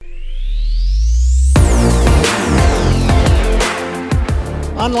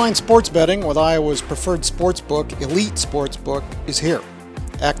Online sports betting with Iowa's preferred sportsbook, Elite Sportsbook, is here.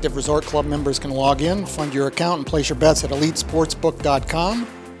 Active Resort Club members can log in, fund your account, and place your bets at elitesportsbook.com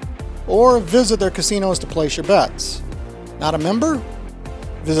or visit their casinos to place your bets. Not a member?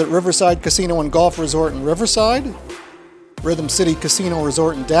 Visit Riverside Casino and Golf Resort in Riverside, Rhythm City Casino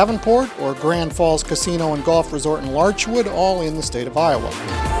Resort in Davenport, or Grand Falls Casino and Golf Resort in Larchwood, all in the state of Iowa.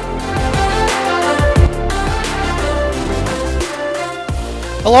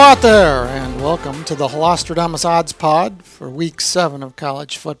 Hello out there, and welcome to the Holostradamus Odds Pod for Week 7 of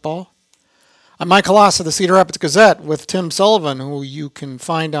college football. I'm Mike Halas of the Cedar Rapids Gazette with Tim Sullivan, who you can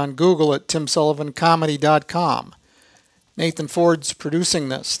find on Google at timsullivancomedy.com. Nathan Ford's producing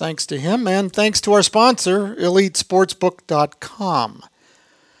this. Thanks to him, and thanks to our sponsor, EliteSportsbook.com.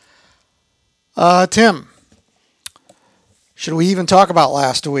 Tim, should we even talk about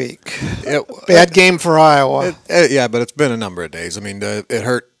last week? Bad game for Iowa. Yeah, but it's been a number of days. I mean, it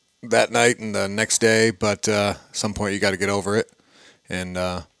hurt that night and the next day, but at some point you got to get over it, and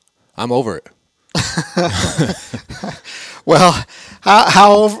I'm over it. Well,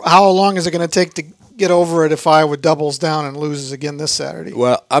 how long is it going to take to get over it if Iowa doubles down and loses again this Saturday?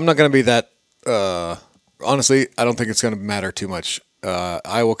 Well, I'm not going to be that. Honestly, I don't think it's going to matter too much.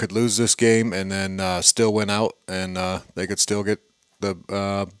 Iowa could lose this game and then still win out, and they could still get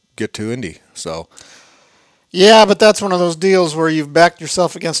to Indy. So, yeah, but that's one of those deals where you've backed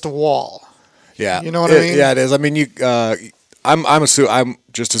yourself against a wall. Yeah, you know what I mean. Yeah, it is. I mean, I'm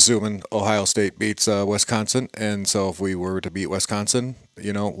just assuming Ohio State beats Wisconsin, and so if we were to beat Wisconsin,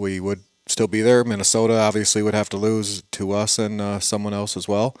 we would still be there. Minnesota obviously would have to lose to us and someone else as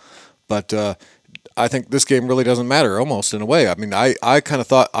well, but. I think this game really doesn't matter, almost, in a way. I mean, I kind of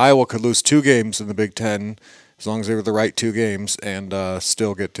thought Iowa could lose 2 games in the Big Ten as long as they were the right 2 games and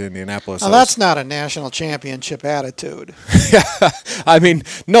still get to Indianapolis. Now, that's not a national championship attitude. Yeah, I mean,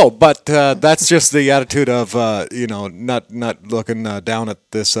 no, but that's just the attitude of, not looking down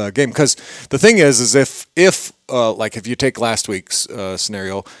at this game. Because the thing is if you take last week's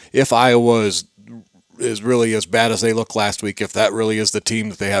scenario, if Iowa is really as bad as they look last week, if that really is the team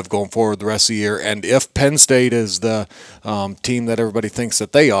that they have going forward the rest of the year, and if Penn State is the team that everybody thinks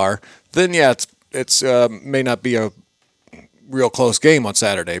that they are, then yeah, it's may not be a real close game on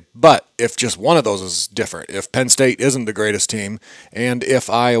Saturday. But if just one of those is different, if Penn State isn't the greatest team, and if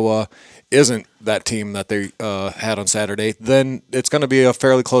Iowa isn't that team that they had on Saturday, then it's going to be a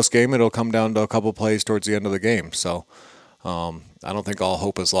fairly close game. It'll come down to a couple plays towards the end of the game. So I don't think all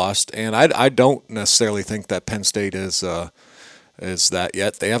hope is lost, and I don't necessarily think that Penn State is that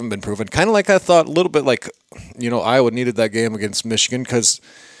yet. They haven't been proven. Kind of like I thought, a little bit like, Iowa needed that game against Michigan because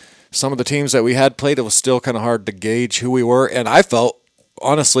some of the teams that we had played, it was still kind of hard to gauge who we were, and I felt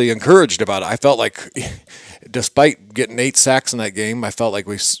honestly encouraged about it. I felt like, despite getting 8 sacks in that game, I felt like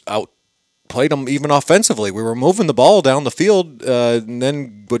we outplayed them even offensively. We were moving the ball down the field and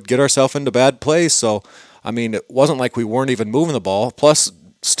then would get ourselves into bad plays, so I mean, it wasn't like we weren't even moving the ball. Plus,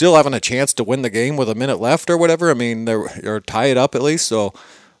 still having a chance to win the game with a minute left or whatever. I mean, or tie it up at least. So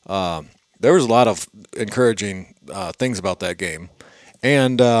there was a lot of encouraging things about that game.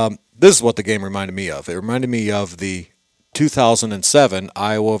 And this is what the game reminded me of. It reminded me of the 2007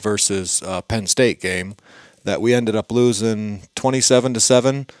 Iowa versus Penn State game that we ended up losing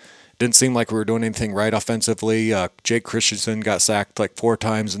 27-7. Didn't seem like we were doing anything right offensively. Jake Christensen got sacked like 4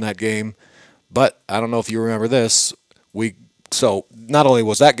 times in that game. But I don't know if you remember this. So not only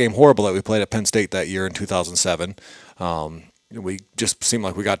was that game horrible that we played at Penn State that year in 2007, we just seemed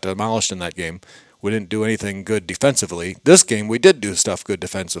like we got demolished in that game. We didn't do anything good defensively. This game, we did do stuff good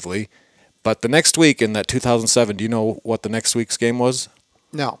defensively. But the next week in that 2007, do you know what the next week's game was?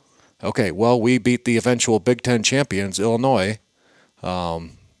 No. Okay, well, we beat the eventual Big Ten champions, Illinois,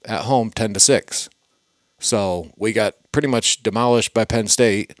 at home 10-6. So we got pretty much demolished by Penn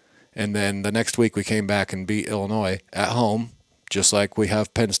State. And then the next week we came back and beat Illinois at home, just like we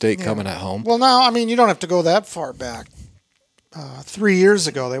have Penn State coming at home. Well, now, I mean, you don't have to go that far back. 3 years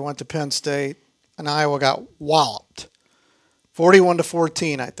ago, they went to Penn State, and Iowa got walloped,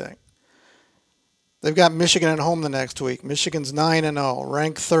 41-14, I think. They've got Michigan at home the next week. Michigan's 9-0,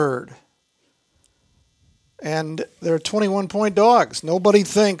 ranked 3rd. And they're 21-point dogs. Nobody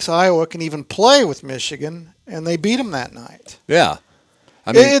thinks Iowa can even play with Michigan, and they beat them that night. Yeah.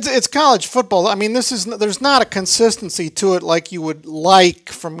 I mean, it's college football. I mean, there's not a consistency to it like you would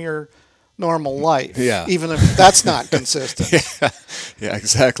like from your normal life. Yeah. Even if that's not consistent. Yeah,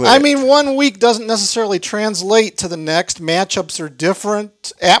 exactly. I mean, one week doesn't necessarily translate to the next. Matchups are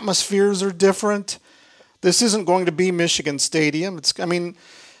different. Atmospheres are different. This isn't going to be Michigan Stadium. It's going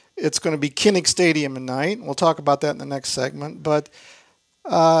to be Kinnick Stadium tonight. We'll talk about that in the next segment. But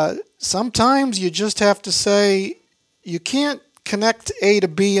Sometimes you just have to say you can't connect A to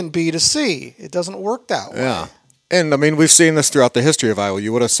B and B to C. It doesn't work that way. Yeah. And, I mean, we've seen this throughout the history of Iowa.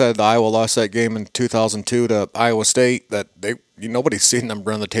 You would have said Iowa lost that game in 2002 to Iowa State, that nobody's seen them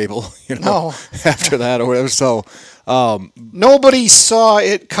run the table, No. after that or whatever. So, nobody saw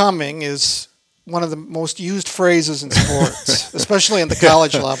it coming is one of the most used phrases in sports, especially in the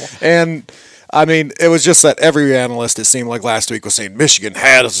college level. And, I mean, it was just that every analyst, it seemed like last week, was saying Michigan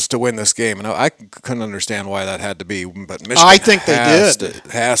has to win this game. And I couldn't understand why that had to be. But Michigan I think they did.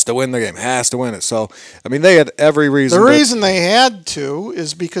 Has to win the game, has to win it. So, I mean, they had every reason. The reason they had to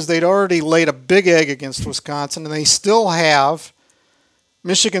is because they'd already laid a big egg against Wisconsin, and they still have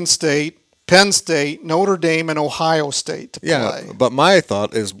Michigan State, Penn State, Notre Dame, and Ohio State to play. Yeah, but my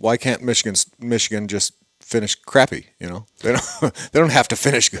thought is, why can't Michigan just finish crappy? They don't have to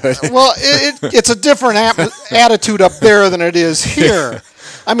finish good. Well, it's a different attitude up there than it is here.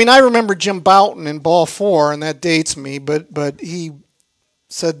 I mean, I remember Jim Bouton in Ball 4, and that dates me, but he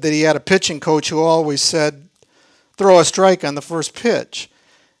said that he had a pitching coach who always said, throw a strike on the first pitch.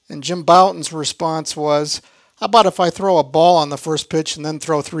 And Jim Bouton's response was, how about if I throw a ball on the first pitch and then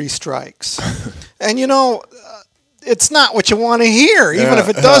throw 3 strikes? And, it's not what you want to hear, even if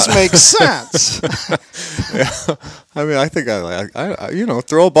it does make sense. Yeah. I mean, I think I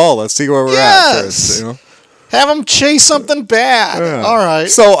throw a ball. Let's see where we're at first. Have them chase something bad. Yeah. All right.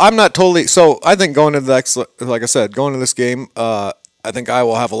 So I'm not totally. So I think going into like I said, going to this game, I think I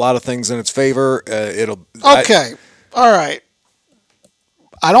will have a lot of things in its favor. Okay. All right.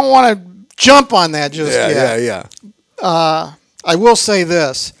 I don't want to jump on that just yet. Yeah. I will say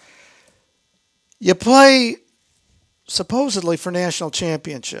this: you play supposedly for national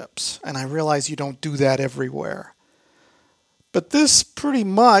championships, and I realize you don't do that everywhere. But this pretty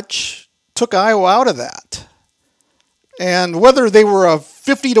much took Iowa out of that. And whether they were a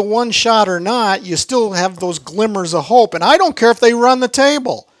 50-1 shot or not, you still have those glimmers of hope. And I don't care if they run the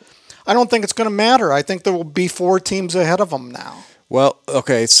table. I don't think it's going to matter. I think there will be 4 teams ahead of them now. Well,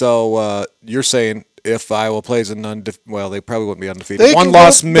 okay, so you're saying if Iowa plays they probably wouldn't be undefeated. One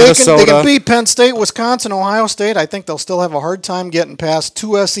loss, Minnesota. They can beat Penn State, Wisconsin, Ohio State. I think they'll still have a hard time getting past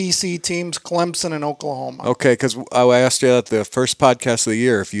 2 SEC teams, Clemson and Oklahoma. Okay, because I asked you at the first podcast of the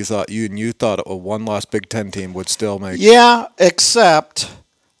year if you thought a one-loss Big Ten team would still make. Yeah, except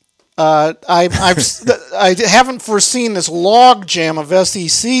I haven't foreseen this log jam of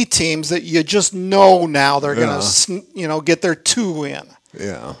SEC teams that you just know now they're going to get their 2 in.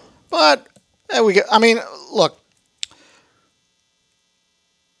 Yeah, but. I mean, look,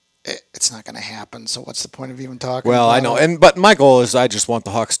 it's not going to happen. So what's the point of even talking? Well, about I know, but my goal is I just want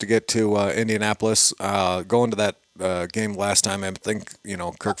the Hawks to get to Indianapolis. Going to that game last time, I think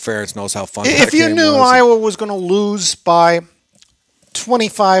Kirk Ferentz knows how fun. If you knew Iowa was going to lose by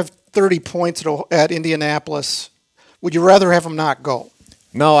 25, 30 points at Indianapolis, would you rather have them not go?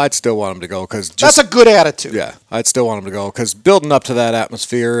 No, I'd still want them to go because that's a good attitude. Yeah, I'd still want them to go because building up to that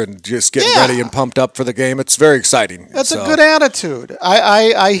atmosphere and just getting ready and pumped up for the game, it's very exciting. That's a good attitude.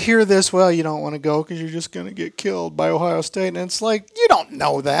 I hear this. Well, you don't want to go because you're just going to get killed by Ohio State, and it's like you don't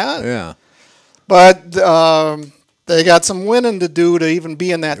know that. Yeah, but they got some winning to do to even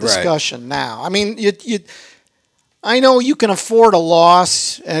be in that discussion now. I mean, I know you can afford a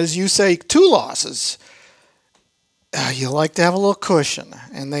loss, as you say, 2 losses. You like to have a little cushion,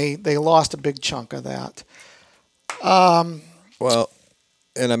 and they lost a big chunk of that. Well,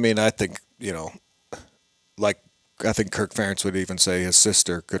 and I mean, I think, I think Kirk Ferentz would even say his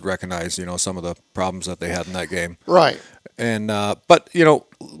sister could recognize, some of the problems that they had in that game. Right. And, but,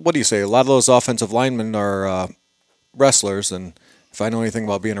 what do you say? A lot of those offensive linemen are wrestlers, and if I know anything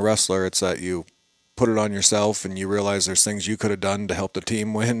about being a wrestler, it's that you put it on yourself and you realize there's things you could have done to help the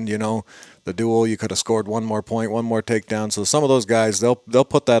team win. The duel, you could have scored 1 more point, 1 more takedown. So some of those guys, they'll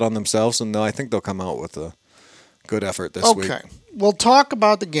put that on themselves, and I think they'll come out with a good effort this week. Okay, we'll talk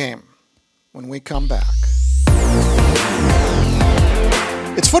about the game when we come back.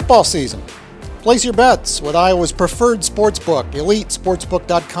 It's football season. Place your bets with Iowa's preferred sportsbook,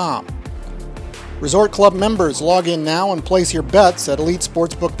 EliteSportsbook.com. Resort Club members log in now and place your bets at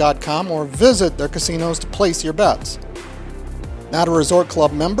EliteSportsbook.com or visit their casinos to place your bets. Not a Resort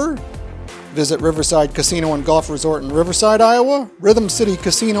Club member? Visit Riverside Casino and Golf Resort in Riverside, Iowa, Rhythm City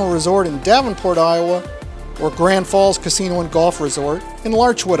Casino Resort in Davenport, Iowa, or Grand Falls Casino and Golf Resort in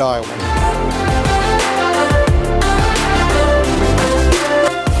Larchwood, Iowa.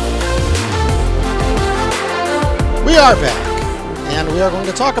 We are back. And we are going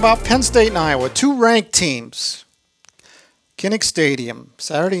to talk about Penn State and Iowa, 2 ranked teams. Kinnick Stadium,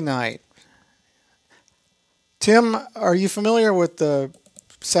 Saturday night. Tim, are you familiar with the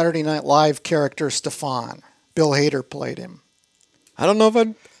Saturday Night Live character Stefan. Bill Hader played him. I don't know if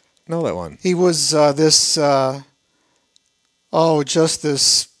I know that one. He was this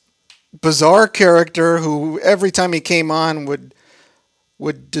bizarre character who every time he came on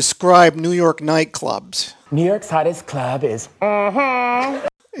would describe New York nightclubs. New York's hottest club is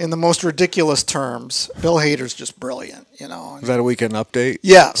in the most ridiculous terms. Bill Hader's just brilliant, you know. Is that a Weekend Update?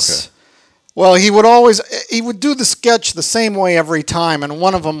 Yes. Okay. Well, he would do the sketch the same way every time, and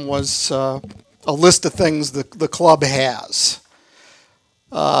one of them was a list of things the club has.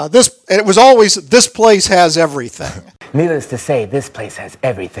 It was always, this place has everything. Needless to say, this place has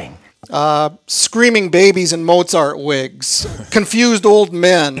everything. Screaming babies in Mozart wigs, confused old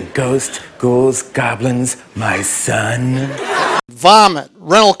men. Ghosts, ghouls, goblins, my son. Vomit,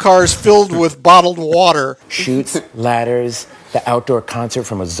 rental cars filled with bottled water. Chutes, ladders, the outdoor concert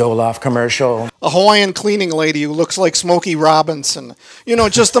from a Zoloft commercial. A Hawaiian cleaning lady who looks like Smokey Robinson. You know,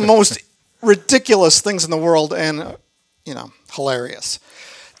 just the most ridiculous things in the world and, hilarious.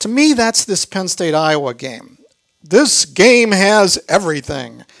 To me, that's this Penn State-Iowa game. This game has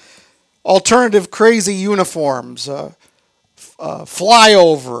everything. Alternative crazy uniforms,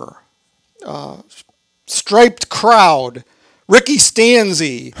 flyover, striped crowd, Ricky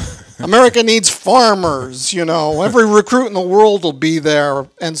Stanzi, America needs farmers, every recruit in the world will be there,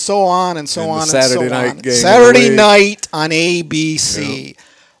 and so on and so on and so on. Saturday night game. Saturday night on ABC. Yep.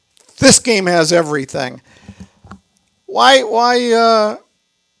 This game has everything. Why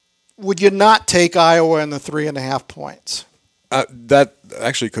would you not take Iowa in the 3.5 points? That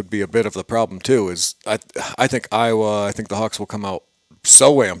actually could be a bit of the problem too. Is I think the Hawks will come out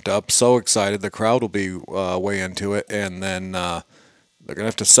so amped up, so excited. The crowd will be way into it, and then they're gonna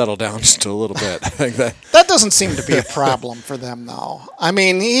have to settle down just a little bit. I think that doesn't seem to be a problem for them, though. I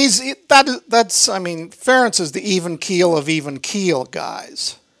mean, Ferentz is the even keel of even keel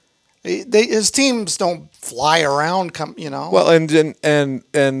guys. His teams don't fly around, Well,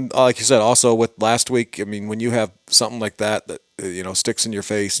 and like you said, also with last week, I mean, when you have something like that sticks in your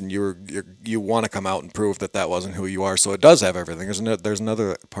face, and you want to come out and prove that wasn't who you are. So it does have everything. There's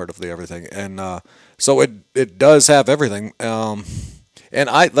another part of the everything, and so it does have everything. And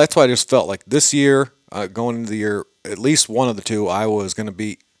that's why I just felt like this year, going into the year, at least one of the two, Iowa is going to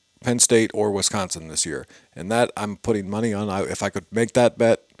beat Penn State or Wisconsin this year, and that I'm putting money on. If I could make that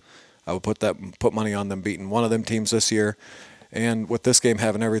bet, I would put money on them beating one of them teams this year. And with this game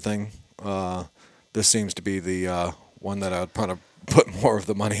having everything, this seems to be the one that I would probably put more of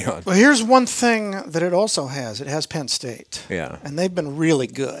the money on. Well, here's one thing that it also has. It has Penn State. Yeah. And they've been really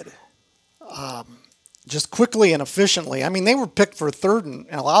good. Just quickly and efficiently. I mean, they were picked for third, and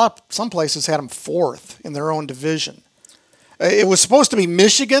some places had them fourth in their own division. It was supposed to be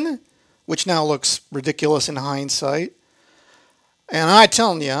Michigan, which now looks ridiculous in hindsight. And I'm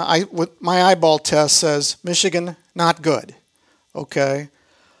telling you, my eyeball test says Michigan, not good. Okay?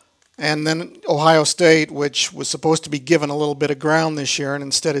 And then Ohio State, which was supposed to be given a little bit of ground this year, and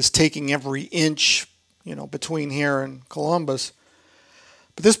instead is taking every inch, between here and Columbus.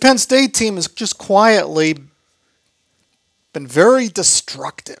 But this Penn State team has just quietly been very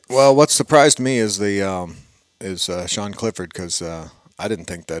destructive. Well, what surprised me is Sean Clifford, because I didn't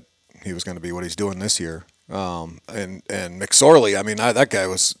think that he was going to be what he's doing this year. And McSorley, I mean, that guy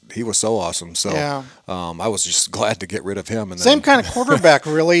was so awesome. So yeah. I was just glad to get rid of him. And same kind of quarterback,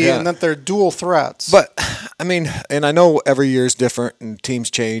 really, yeah. And that they're dual threats. But I mean, and I know every year is different and teams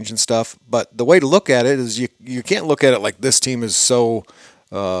change and stuff. But the way to look at it is you can't look at it like this team is so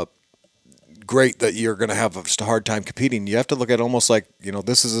great that you're going to have just a hard time competing. You have to look at it almost like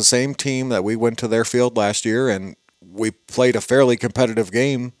this is the same team that we went to their field last year and we played a fairly competitive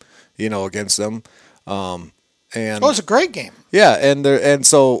game, against them. And it was a great game. Yeah, and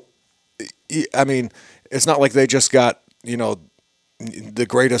so, I mean, it's not like they just got the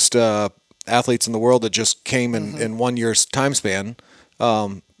greatest athletes in the world that just came in 1 year's time span.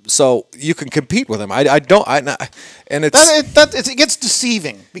 So you can compete with them. And it gets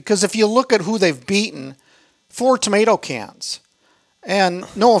deceiving because if you look at who they've beaten, 4 tomato cans. And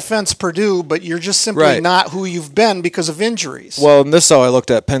no offense, Purdue, but you're just simply not who you've been because of injuries. Well, and this is how I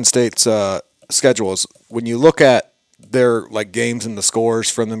looked at Penn State's schedules. When you look at their games and the scores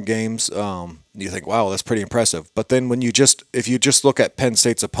from them games, you think, wow, that's pretty impressive. But then if you just look at Penn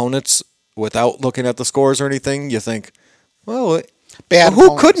State's opponents without looking at the scores or anything, you think, well,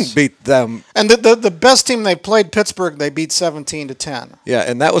 who couldn't beat them? And the best team they played, Pittsburgh, they beat 17-10. Yeah,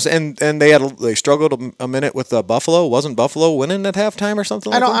 and that was and they struggled a minute with Buffalo. Wasn't Buffalo winning at halftime or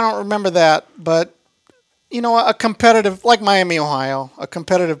something? I don't remember that, but a competitive like Miami, Ohio, a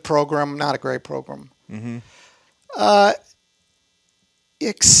competitive program, not a great program. Mm-hmm.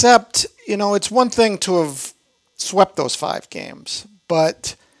 except, it's one thing to have swept those 5 games,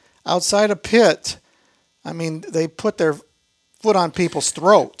 but outside of Pitt, I mean, they put their foot on people's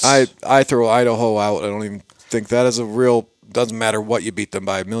throats. I throw Idaho out. I don't even think that is a real. Doesn't matter what you beat them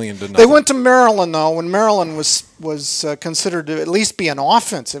by, 1,000,000 to nothing. They went to Maryland though, when Maryland was considered to at least be an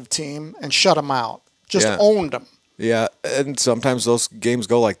offensive team, and shut them out. Just owned them. Yeah, and sometimes those games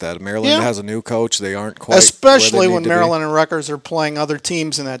go like that. Maryland has a new coach; they aren't quite. Especially when Maryland and Rutgers are playing other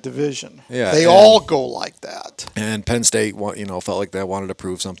teams in that division. Yeah, they all go like that. And Penn State, felt like they wanted to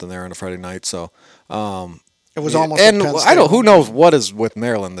prove something there on a Friday night. So it was almost. And I don't. Who knows what is with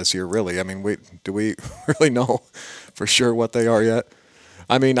Maryland this year? Really, I mean, do we really know for sure what they are yet?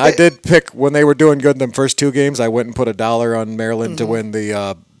 I mean, I did pick when they were doing good in them first 2 games. I went and put $1 on Maryland to win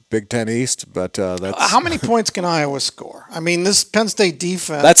the Big Ten East, but that's how many points can Iowa score? I mean, this Penn State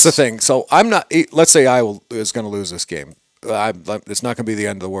defense. That's the thing. So I'm not. Let's say Iowa is going to lose this game. It's not going to be the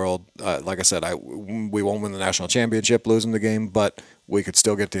end of the world. Like I said, we won't win the national championship losing the game, but we could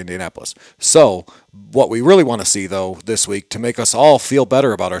still get to Indianapolis. So what we really want to see, though, this week to make us all feel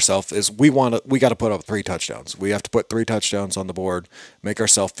better about ourselves is we got to put up 3 touchdowns. We have to put 3 touchdowns on the board, make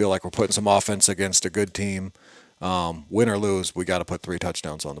ourselves feel like we're putting some offense against a good team. Win or lose, we got to put 3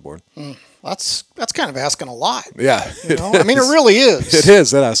 touchdowns on the board. That's kind of asking a lot. Yeah, I mean, it really is. It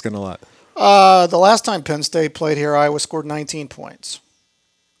is asking a lot. The last time Penn State played here, Iowa scored 19 points.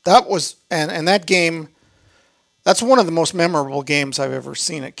 That was and that game. That's one of the most memorable games I've ever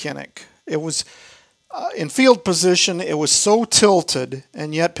seen at Kinnick. It was in field position. It was so tilted,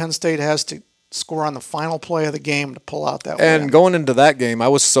 and yet Penn State has to score on the final play of the game to pull out that win. And going into that game, I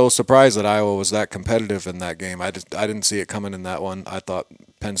was so surprised that Iowa was that competitive in that game. I didn't see it coming in that one. I thought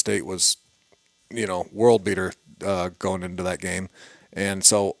Penn State was, world beater going into that game, and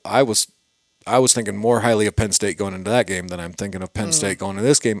so I was thinking more highly of Penn State going into that game than I'm thinking of Penn State going into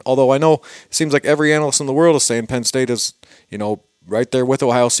this game. Although I know it seems like every analyst in the world is saying Penn State is, right there with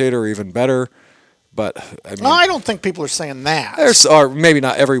Ohio State or even better. But I mean, no, I don't think people are saying that. Or maybe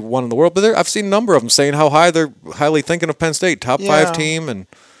not everyone in the world, but I've seen a number of them saying how they're highly thinking of Penn State, top 5 team.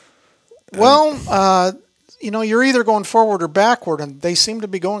 You're either going forward or backward, and they seem to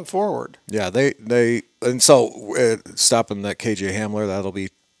be going forward. Yeah, and so stopping that KJ Hamler, that'll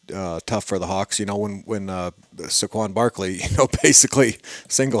be tough for the Hawks. When Saquon Barkley, basically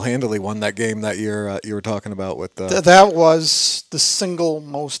single-handedly won that game that year you were talking about with. That was the single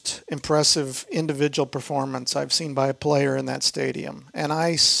most impressive individual performance I've seen by a player in that stadium, and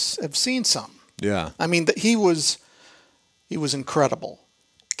I have seen some. Yeah, I mean he was incredible,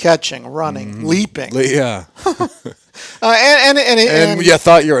 catching, running, leaping. Yeah. And you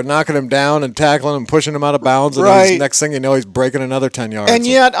thought you were knocking him down and tackling him, pushing him out of bounds, and right. Next thing you know, he's breaking another 10 yards. And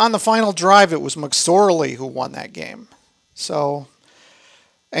yet, on the final drive, it was McSorley who won that game. So,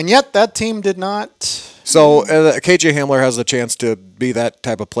 and yet that team did not. So KJ Hamler has a chance to be that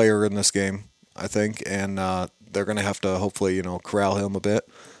type of player in this game, I think, and they're going to have to hopefully corral him a bit.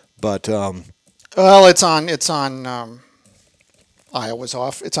 But well, it's on Iowa's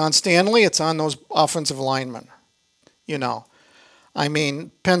off. It's on Stanley. It's on those offensive linemen. I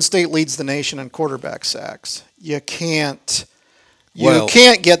mean, Penn State leads the nation in quarterback sacks. You can't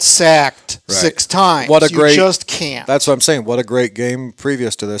get sacked 6 times. You just can't. That's what I'm saying. What a great game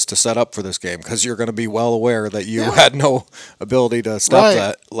previous to this to set up for this game, because you're going to be well aware that you had no ability to stop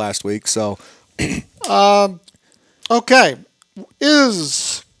that last week. So, okay,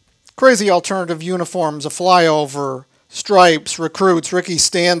 is crazy alternative uniforms a flyover? Stripes, recruits, Ricky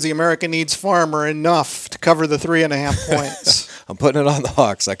Stanzi, America Needs Farmer enough to cover the 3.5 points. I'm putting it on the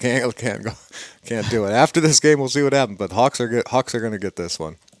Hawks. I can't do it. After this game, we'll see what happens. But Hawks are going to get this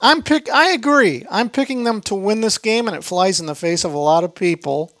one. I agree. I'm picking them to win this game, and it flies in the face of a lot of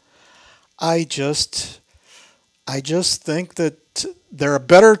people. I just think that they're a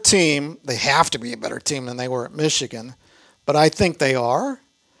better team. They have to be a better team than they were at Michigan, but I think they are.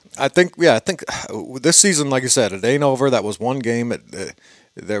 I think this season, like you said, it ain't over. That was one game.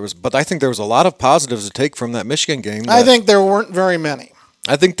 But I think there was a lot of positives to take from that Michigan game. I think there weren't very many.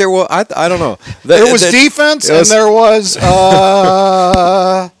 I think there were. I don't know. There was defense, and there was.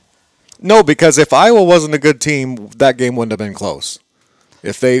 No, because if Iowa wasn't a good team, that game wouldn't have been close.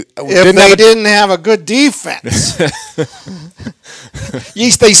 If they didn't have a good defense.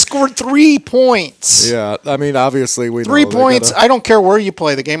 Yes, they scored 3 points. Yeah, I mean, obviously we 3 points. I don't care where you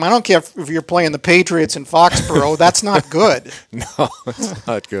play the game. I don't care if you're playing the Patriots in Foxborough. That's not good. No, it's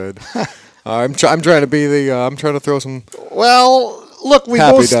not good. I'm trying to be I'm trying to throw some. Well, look, we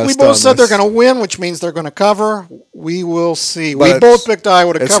happy both dust on said they're this. going to win, which means they're going to cover. We will see. But We both picked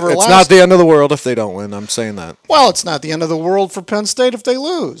Iowa to cover It's last. not the end of the world if they don't win. I'm saying that. Well, it's not the end of the world for Penn State if they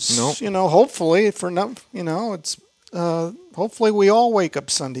lose. Nope. You know, hopefully it's hopefully we all wake up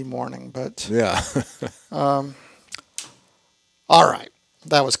Sunday morning. But Yeah. all right,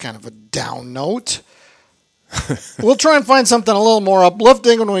 that was kind of a down note. We'll try and find something a little more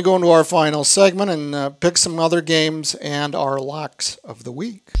uplifting when we go into our final segment and pick some other games and our locks of the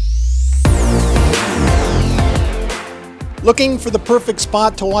week. Looking for the perfect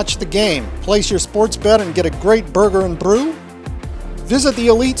spot to watch the game, place your sports bet, and get a great burger and brew? Visit the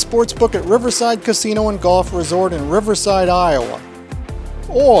Elite Sportsbook at Riverside Casino and Golf Resort in Riverside, Iowa.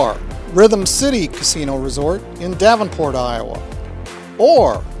 Or Rhythm City Casino Resort in Davenport, Iowa.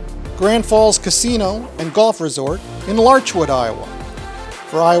 Or Grand Falls Casino and Golf Resort in Larchwood, Iowa.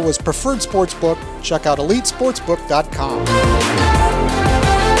 For Iowa's preferred sportsbook, check out elitesportsbook.com.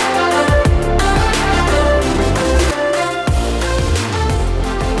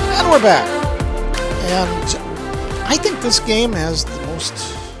 And we're back. And I think this game has the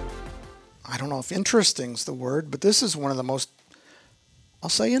most, I don't know if interesting is the word, but this is one of the most, I'll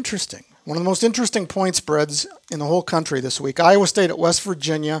say interesting. One of the most interesting point spreads in the whole country this week. Iowa State at West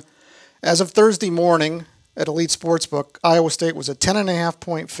Virginia. As of Thursday morning at Elite Sportsbook, Iowa State was a 10.5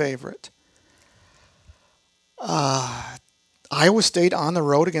 point favorite. Iowa State on the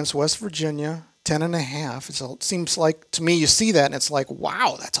road against West Virginia, 10.5. It seems like, to me, you see that and it's like,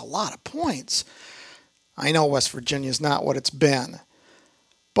 wow, that's a lot of points. I know West Virginia is not what it's been.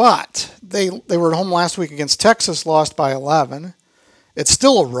 But they were at home last week against Texas, lost by 11. It's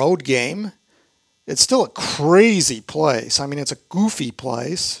still a road game. It's still a crazy place. I mean, it's a goofy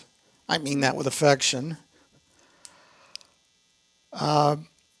place. I mean that with affection. 10.5,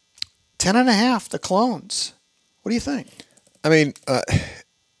 the Clones. What do you think? I mean,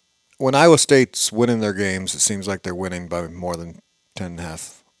 when Iowa State's winning their games, it seems like they're winning by more than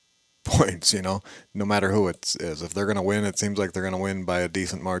 10.5 points, you know, no matter who it is. If they're going to win, it seems like they're going to win by a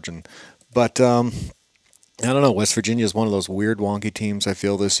decent margin. But I don't know. West Virginia is one of those weird, wonky teams I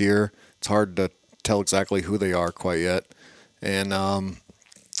feel this year. It's hard to tell exactly who they are quite yet. And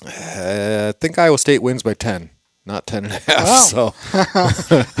I think Iowa State wins by 10, not 10.5. Wow. So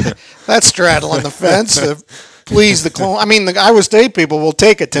That's straddling the fence to please the Clone. I mean, the Iowa State people will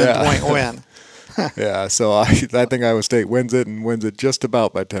take a 10-point win. yeah, so I think Iowa State wins it and wins it just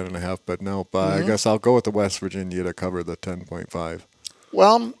about by 10.5. But no, I guess I'll go with the West Virginia to cover the 10.5.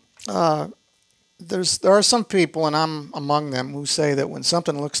 Well, there are some people, and I'm among them, who say that when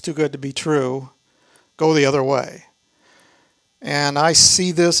something looks too good to be true, go the other way. And I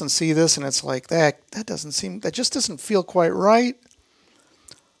see this, and it's like that just doesn't feel quite right.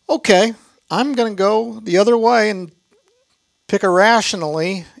 Okay, I'm going to go the other way and pick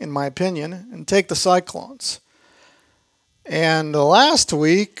irrationally, in my opinion, and take the Cyclones. And last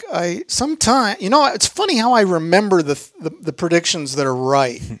week, it's funny how I remember the predictions that are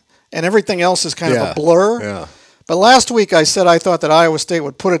right, and everything else is kind of a blur. Yeah. But last week I said I thought that Iowa State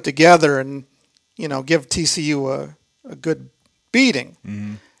would put it together and, give TCU a good beating.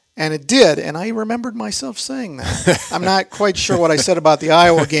 Mm-hmm. And it did, and I remembered myself saying that. I'm not quite sure what I said about the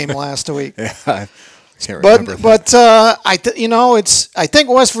Iowa game last week. Yeah, I can't remember. But I think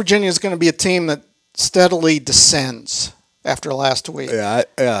West Virginia is going to be a team that steadily descends after last week. Yeah.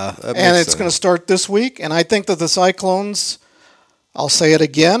 And it's going to start this week, and I think that the Cyclones, I'll say it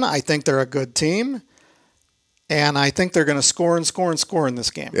again, I think they're a good team. And I think they're going to score and score and score in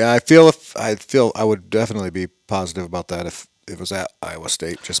this game. Yeah, I feel I would definitely be positive about that if it was at Iowa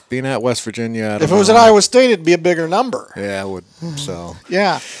State. Just being at West Virginia. If it was at Iowa State, it'd be a bigger number. Yeah, it would. So.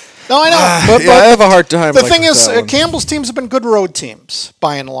 Yeah. No, I know. But I have a hard time. The thing is, Campbell's teams have been good road teams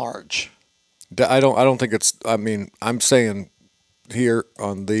by and large. I don't think it's. I mean, I'm saying here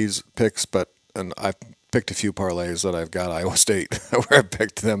on these picks, and I've picked a few parlays that I've got Iowa State where I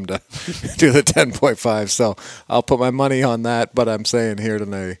picked them to do the 10.5. So I'll put my money on that. But I'm saying here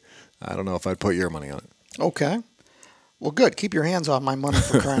today, I don't know if I'd put your money on it. Okay. Well, good. Keep your hands off my money,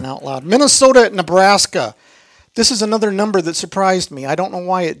 for crying out loud. Minnesota at Nebraska. This is another number that surprised me. I don't know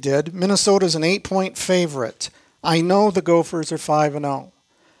why it did. Minnesota's an 8-point favorite. I know the Gophers are 5-0.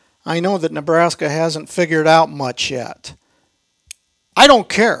 I know that Nebraska hasn't figured out much yet. I don't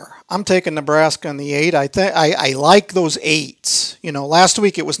care. I'm taking Nebraska in the 8. I like those 8s. Last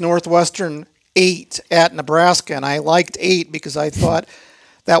week it was Northwestern 8 at Nebraska, and I liked 8 because I thought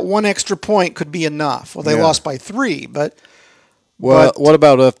that one extra point could be enough. Well, they lost by 3, but... Well, what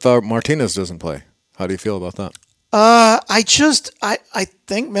about if Martinez doesn't play? How do you feel about that? I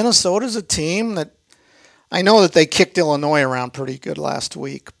think Minnesota's a team that I know that they kicked Illinois around pretty good last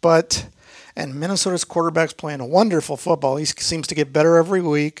week, and Minnesota's quarterback's playing a wonderful football. He seems to get better every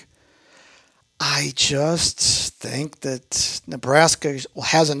week. I just think that Nebraska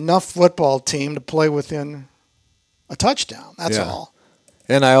has enough football team to play within a touchdown. That's all.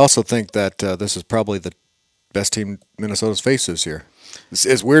 And I also think that this is probably the best team Minnesota's faced this year.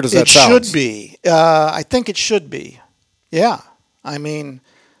 As weird as that sounds. It should be. I think it should be. Yeah. I mean,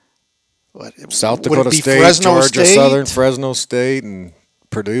 South Dakota State, Fresno Georgia State? Southern, Fresno State, and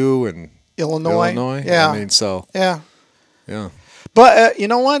Purdue, and Illinois. Yeah. I mean, so. Yeah. Yeah. But you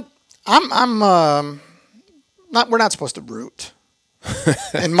know what? We're not supposed to root.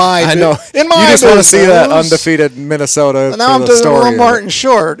 In my I know. In my you just want to see that business. undefeated Minnesota. Now I'm for the doing story Will of it. Martin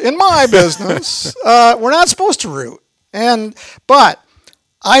short. In my business, we're not supposed to root. But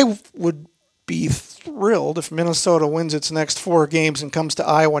I would be thrilled if Minnesota wins its next 4 games and comes to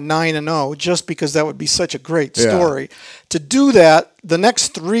Iowa 9-0, just because that would be such a great story. Yeah. To do that, the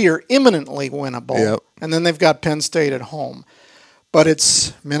next 3 are imminently winnable, Yep. and then they've got Penn State at home. But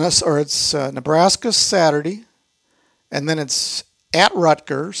it's Nebraska Saturday, and then it's at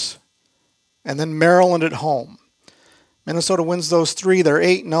Rutgers, and then Maryland at home. Minnesota wins those 3. They're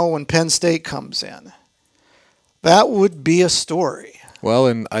 8-0 when Penn State comes in. That would be a story. Well,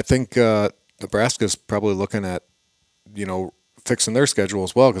 and I think Nebraska's probably looking at, fixing their schedule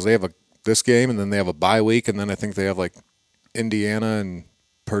as well, because they have this game, and then they have a bye week, and then I think they have like Indiana and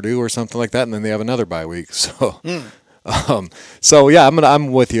Purdue or something like that, and then they have another bye week. So, so yeah,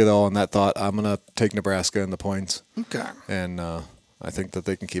 I'm with you though on that thought. I'm gonna take Nebraska in the points. Okay. And I think that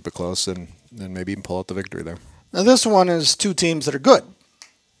they can keep it close and maybe even pull out the victory there. Now this one is 2 teams that are good.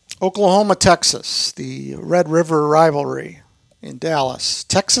 Oklahoma, Texas, the Red River rivalry in Dallas.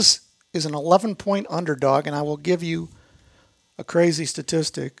 Texas is an 11-point underdog, and I will give you a crazy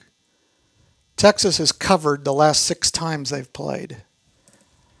statistic. Texas has covered the last 6 times they've played.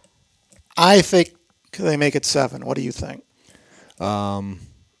 I think they make it 7. What do you think? I'm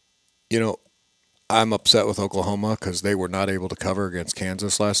upset with Oklahoma because they were not able to cover against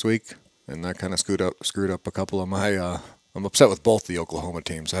Kansas last week, and that kind of screwed up a couple of my. I'm upset with both the Oklahoma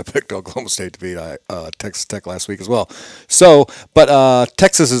teams. I picked Oklahoma State to beat Texas Tech last week as well. So, but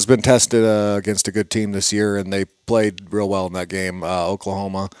Texas has been tested against a good team this year, and they played real well in that game.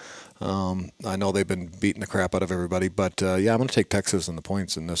 Oklahoma, I know they've been beating the crap out of everybody, but yeah, I'm going to take Texas in the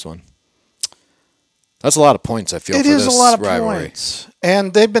points in this one. That's a lot of points, I feel, for this rivalry. It is a lot of points.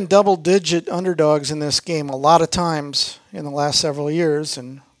 And they've been double-digit underdogs in this game a lot of times in the last several years,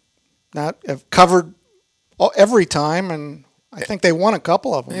 and have covered every time, and I think they won a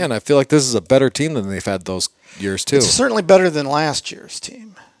couple of them. Yeah, and I feel like this is a better team than they've had those years, too. It's certainly better than last year's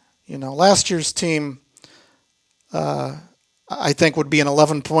team. Last year's team, I think, would be an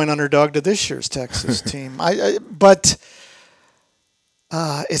 11-point underdog to this year's Texas team. But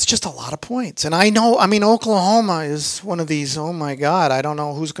it's just a lot of points. And Oklahoma is one of these, oh, my God, I don't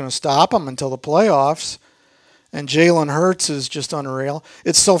know who's going to stop them until the playoffs. And Jalen Hurts is just unreal.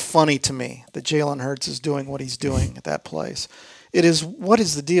 It's so funny to me that Jalen Hurts is doing what he's doing at that place. What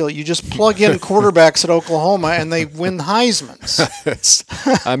is the deal? You just plug in quarterbacks at Oklahoma and they win Heismans. It's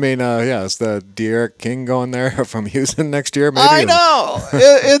the De'Aaron King going there from Houston next year, maybe. I know.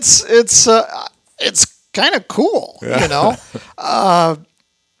 It's kind of cool, yeah.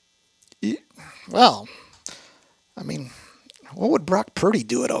 What would Brock Purdy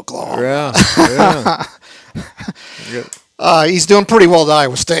do at Oklahoma? Yeah. He's doing pretty well at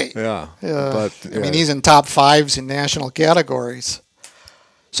Iowa State. Yeah. He's in top 5s in national categories.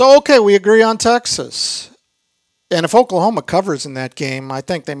 So, okay, we agree on Texas. And if Oklahoma covers in that game, I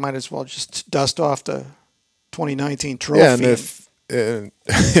think they might as well just dust off the 2019 trophy. Yeah,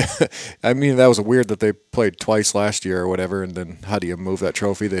 and that was weird that they played twice last year or whatever, and then how do you move that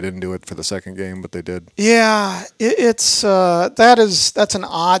trophy? They didn't do it for the second game, but they did. Yeah, that's an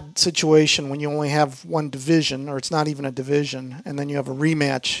odd situation when you only have one division, or it's not even a division, and then you have a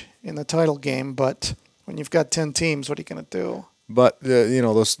rematch in the title game. But when you've got 10 teams, what are you going to do? But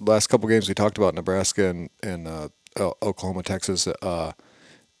those last couple games we talked about, Nebraska and Oklahoma, Texas. I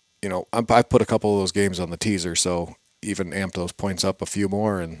put a couple of those games on the teaser, so even amp those points up a few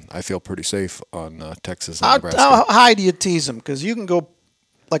more, and I feel pretty safe on Texas and Nebraska. How high do you tease them? Because you can go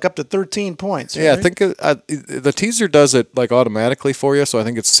like up to 13 points. Yeah, right? I think the teaser does it like automatically for you, so I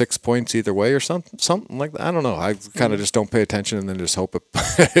think it's 6 points either way or something like that. I don't know. I kind of just don't pay attention and then just hope it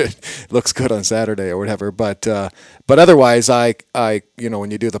looks good on Saturday or whatever. But otherwise, I when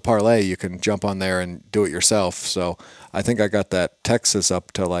you do the parlay, you can jump on there and do it yourself. So I think I got that Texas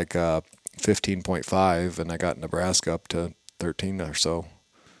up to like 15.5, and I got Nebraska up to 13 or so.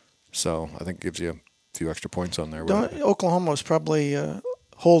 So I think it gives you few extra points on there. Oklahoma was probably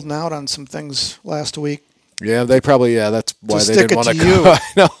holding out on some things last week. Yeah, they probably. Yeah, that's why they didn't want to you. I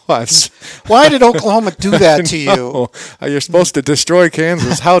know. Why did Oklahoma do that to you? You're supposed to destroy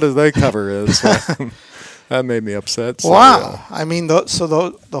Kansas. How did they cover it? So, that made me upset. So, wow. I mean,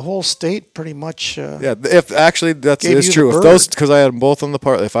 the whole state pretty much. Yeah, if actually that is true. If those, because I had them both on the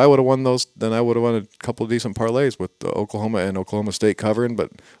parlay. If I would have won those, then I would have won a couple of decent parlays with Oklahoma and Oklahoma State covering. But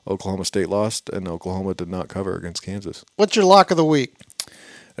Oklahoma State lost, and Oklahoma did not cover against Kansas. What's your lock of the week?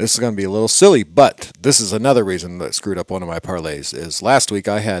 This is going to be a little silly, but this is another reason that screwed up one of my parlays. Is last week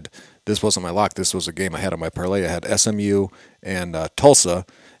I had, this wasn't my lock, this was a game I had on my parlay. I had SMU and Tulsa,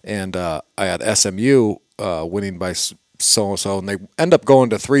 and I had SMU winning by so-and-so, and they end up going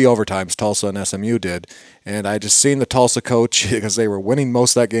to 3 overtimes, Tulsa and SMU did. And I just seen the Tulsa coach, because they were winning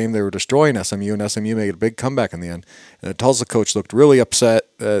most of that game, they were destroying SMU, and SMU made a big comeback in the end. And the Tulsa coach looked really upset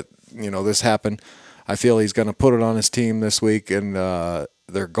that, this happened. I feel he's going to put it on his team this week, and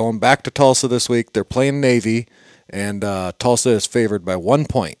they're going back to Tulsa this week. They're playing Navy, and Tulsa is favored by 1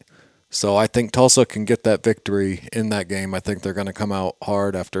 point. So I think Tulsa can get that victory in that game. I think they're going to come out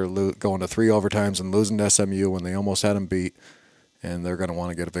hard after going to 3 overtimes and losing to SMU when they almost had them beat, and they're going to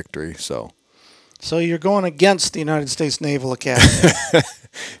want to get a victory. So you're going against the United States Naval Academy.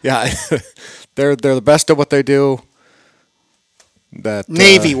 Yeah, they're the best at what they do. That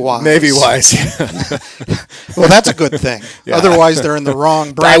Navy-wise, yeah. Well, that's a good thing. Yeah. Otherwise, they're in the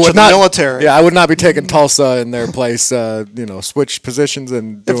wrong branch of the military. Yeah, I would not be taking Tulsa in their place. Switch positions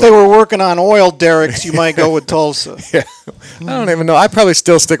and. If they were working on oil derricks, you might go with Tulsa. Yeah, I don't even know. I'd probably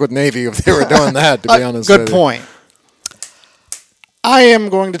still stick with Navy if they were doing that. To be honest, good point. I am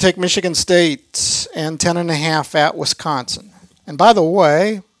going to take Michigan State and 10.5 at Wisconsin. And by the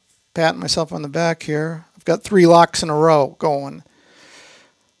way, patting myself on the back here, I've got 3 locks in a row going.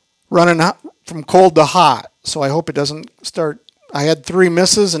 Running from cold to hot, so I hope it doesn't start. I had 3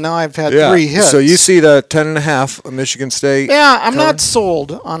 misses, and now I've had 3 hits. So you see the 10.5 of Michigan State? Yeah, I'm not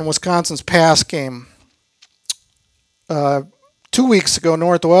sold on Wisconsin's pass game. 2 weeks ago,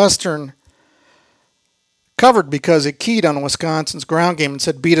 Northwestern covered because it keyed on Wisconsin's ground game and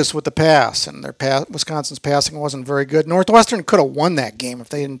said beat us with the pass, and Wisconsin's passing wasn't very good. Northwestern could have won that game if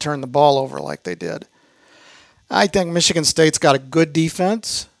they didn't turn the ball over like they did. I think Michigan State's got a good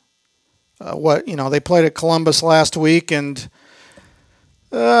defense. They played at Columbus last week, and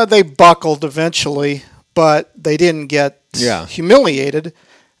they buckled eventually, but they didn't get humiliated.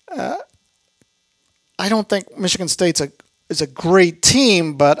 I don't think Michigan State's is a great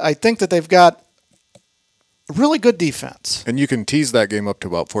team, but I think that they've got a really good defense. And you can tease that game up to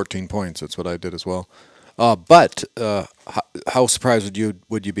about 14 points. That's what I did as well. But how surprised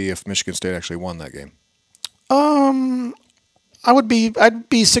would you be if Michigan State actually won that game? I'd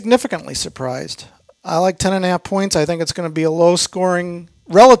be significantly surprised. I like 10.5 points. I think it's going to be a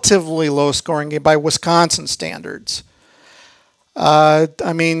relatively low-scoring game by Wisconsin standards. I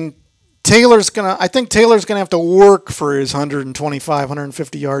think Taylor's going to have to work for his 125,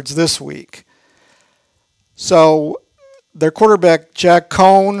 150 yards this week. So their quarterback, Jack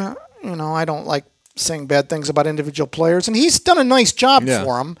Cohn, I don't like saying bad things about individual players, and he's done a nice job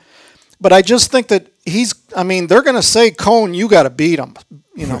for him. But I just think that they're going to say, Cohn, you got to beat him,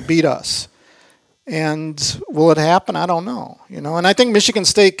 beat us. And will it happen? I don't know, And I think Michigan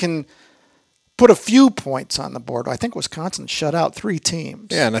State can put a few points on the board. I think Wisconsin shut out 3 teams.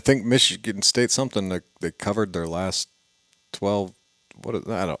 Yeah, and I think Michigan State they covered their last 12.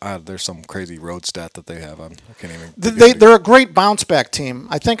 There's some crazy road stat that they have. I can't even. They're a great bounce back team.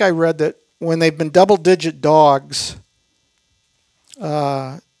 I think I read that when they've been double-digit dogs.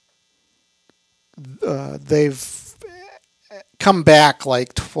 They've come back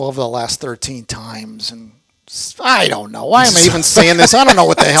like 12 of the last 13 times, and I don't know. Why am I even saying this? I don't know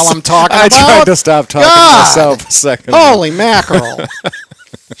what the hell I'm talking about. I tried to stop talking myself a second. Holy mackerel.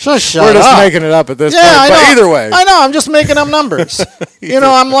 Just shut up. We're just making it up at this point, but either way. I know, I'm just making up numbers.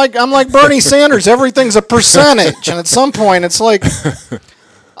 I'm like Bernie Sanders. Everything's a percentage, and at some point it's like,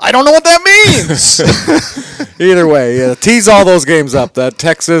 I don't know what that means. Either way, tease all those games up. That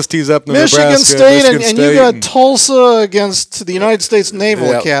Texas, tease up Michigan State, and you got Tulsa against the United States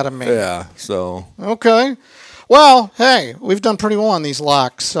Naval Academy. Yeah, so. Okay. Well, hey, we've done pretty well on these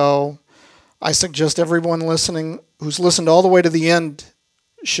locks, so I suggest everyone listening who's listened all the way to the end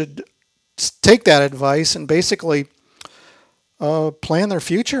should take that advice and basically plan their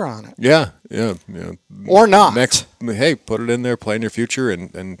future on it. Yeah. Or not. Put it in there, plan your future,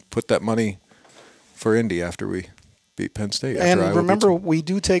 and put that money for Indy after we beat Penn State. And remember, we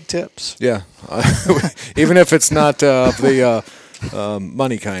do take tips. Yeah. Even if it's not the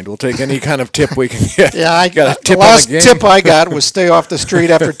money kind. We'll take any kind of tip we can get. Yeah, I got a the last tip I got was stay off the street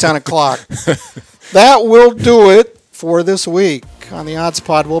after 10 o'clock. That will do it for this week. On the Odds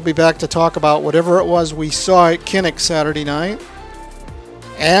Pod, we'll be back to talk about whatever it was we saw at Kinnick Saturday night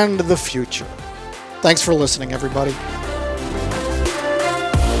and the future. Thanks for listening, everybody.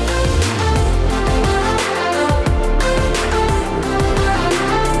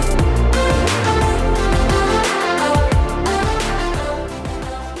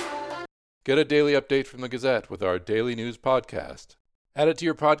 Get a daily update from the Gazette with our daily news podcast. Add it to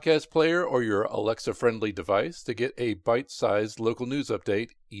your podcast player or your Alexa-friendly device to get a bite-sized local news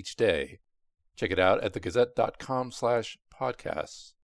update each day. Check it out at thegazette.com/podcasts.